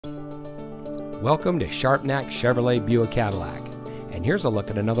Welcome to Sharpnack Chevrolet Buick Cadillac. And here's a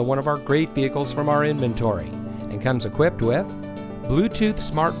look at another one of our great vehicles from our inventory. And comes equipped with Bluetooth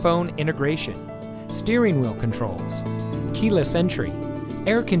smartphone integration, steering wheel controls, keyless entry,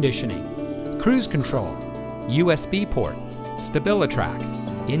 air conditioning, cruise control, USB port,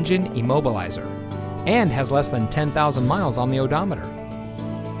 StabiliTrak, engine immobilizer, and has less than 10,000 miles on the odometer.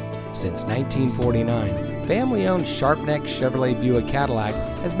 Since 1949, family-owned Sharpnack Chevrolet Buick Cadillac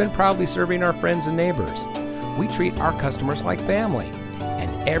has been proudly serving our friends and neighbors. We treat our customers like family, and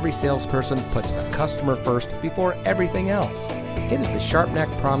every salesperson puts the customer first before everything else. It is the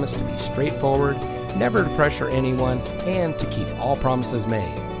Sharpnack promise to be straightforward, never to pressure anyone, and to keep all promises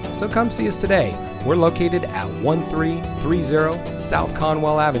made. So come see us today. We're located at 1330 South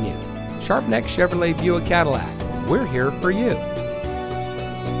Conwell Avenue. Sharpnack Chevrolet Buick Cadillac. We're here for you.